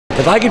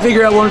If I could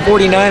figure out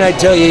 149, I'd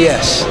tell you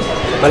yes.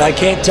 But I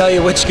can't tell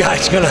you which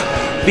guy's going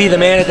to be the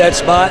man at that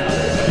spot.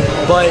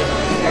 But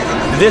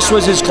this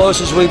was as close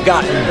as we've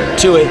gotten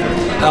to it,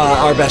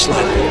 our best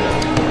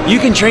lap. You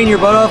can train your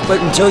butt off, but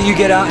until you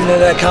get out into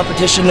that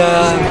competition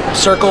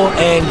circle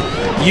and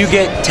you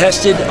get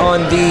tested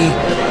on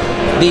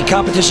the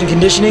competition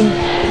conditioning,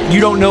 you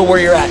don't know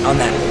where you're at on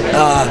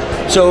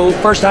that. So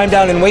first time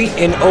down in weight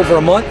in over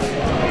a month,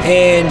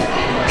 and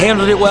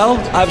handled it well.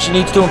 Obviously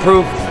needs to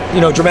improve,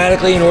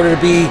 dramatically in order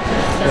to be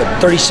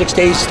 36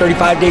 days,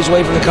 35 days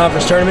away from the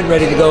conference tournament,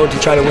 ready to go to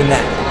try to win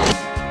that.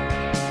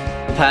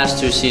 The past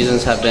 2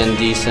 seasons have been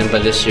decent,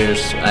 but this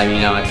year's,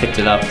 I picked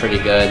it up pretty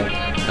good.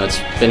 It's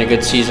been a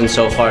good season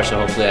so far, so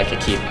hopefully I could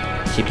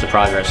keep the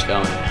progress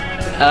going.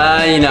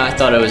 I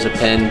thought it was a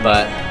pin,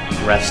 but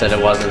the ref said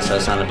it wasn't, so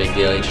it's not a big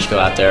deal. You just go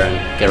out there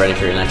and get ready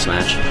for your next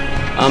match.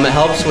 It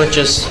helps with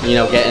just,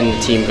 getting the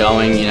team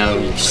going.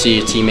 You see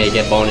a teammate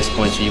get bonus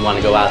points, so you want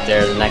to go out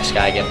there, the next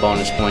guy get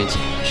bonus points.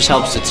 It just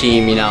helps the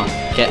team,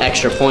 get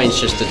extra points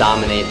just to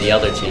dominate the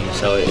other team.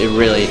 So it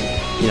really,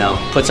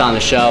 puts on the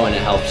show, and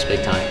it helps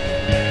big time.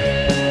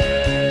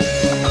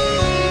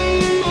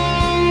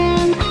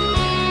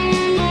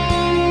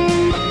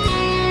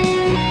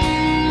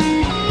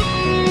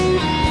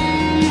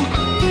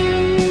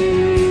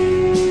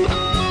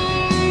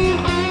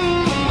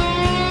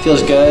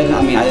 Feels good.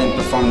 I didn't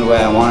perform the way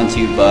I wanted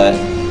to, but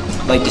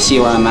I'd like to see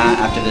where I'm at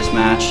after this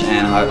match,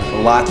 and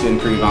a lot to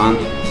improve on.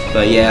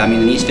 But yeah, the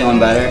knee's feeling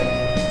better,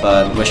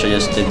 but wish I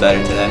just did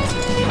better today.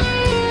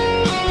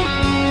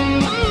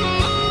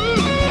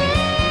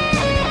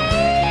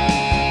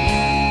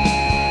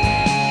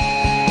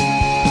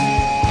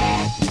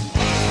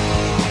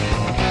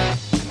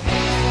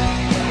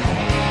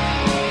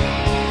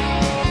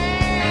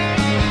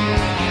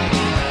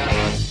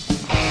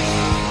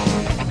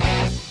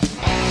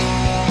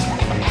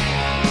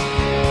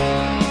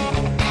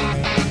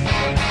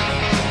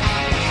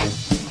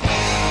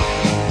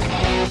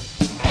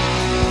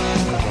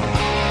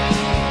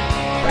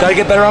 Got to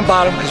get better on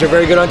bottom because they're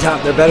very good on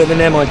top. They're better than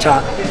them on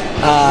top.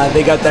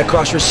 They got that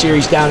cross-wrist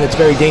series down. It's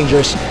very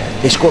dangerous.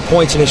 They score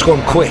points and they score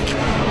them quick.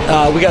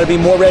 We got to be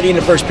more ready in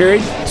the first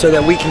period so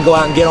that we can go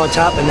out and get on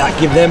top and not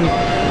give them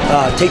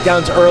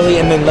takedowns early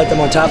and then let them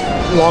on top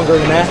longer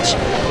in the match.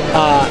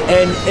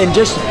 And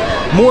just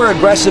more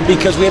aggressive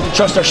because we have to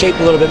trust our shape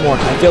a little bit more.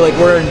 I feel like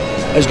we're in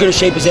as good a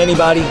shape as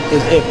anybody,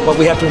 but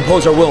we have to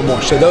impose our will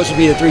more. So those would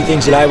be the 3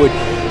 things that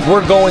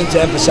we're going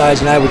to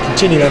emphasize, and I would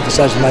continue to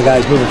emphasize with my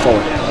guys moving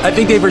forward. I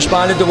think they've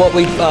responded to what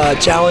we've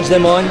challenged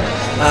them on.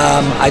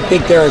 I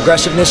think their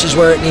aggressiveness is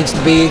where it needs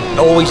to be,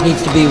 always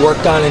needs to be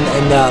worked on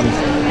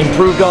and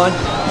improved on.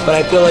 But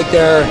I feel like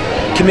they're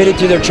committed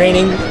to their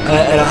training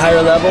at a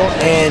higher level,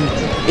 and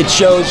it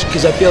shows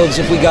because I feel as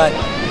if we got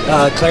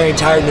Clarion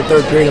tired in the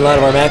 3rd period in a lot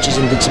of our matches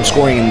and did some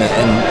scoring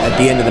at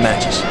the end of the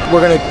matches. We're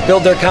going to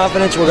build their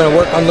confidence. We're going to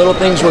work on little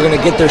things. We're going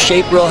to get their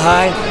shape real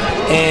high,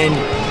 and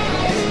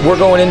we're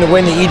going in to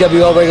win the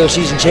EWL regular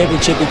season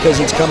championship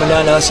because it's coming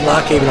down to us in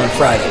Lock Haven on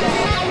Friday.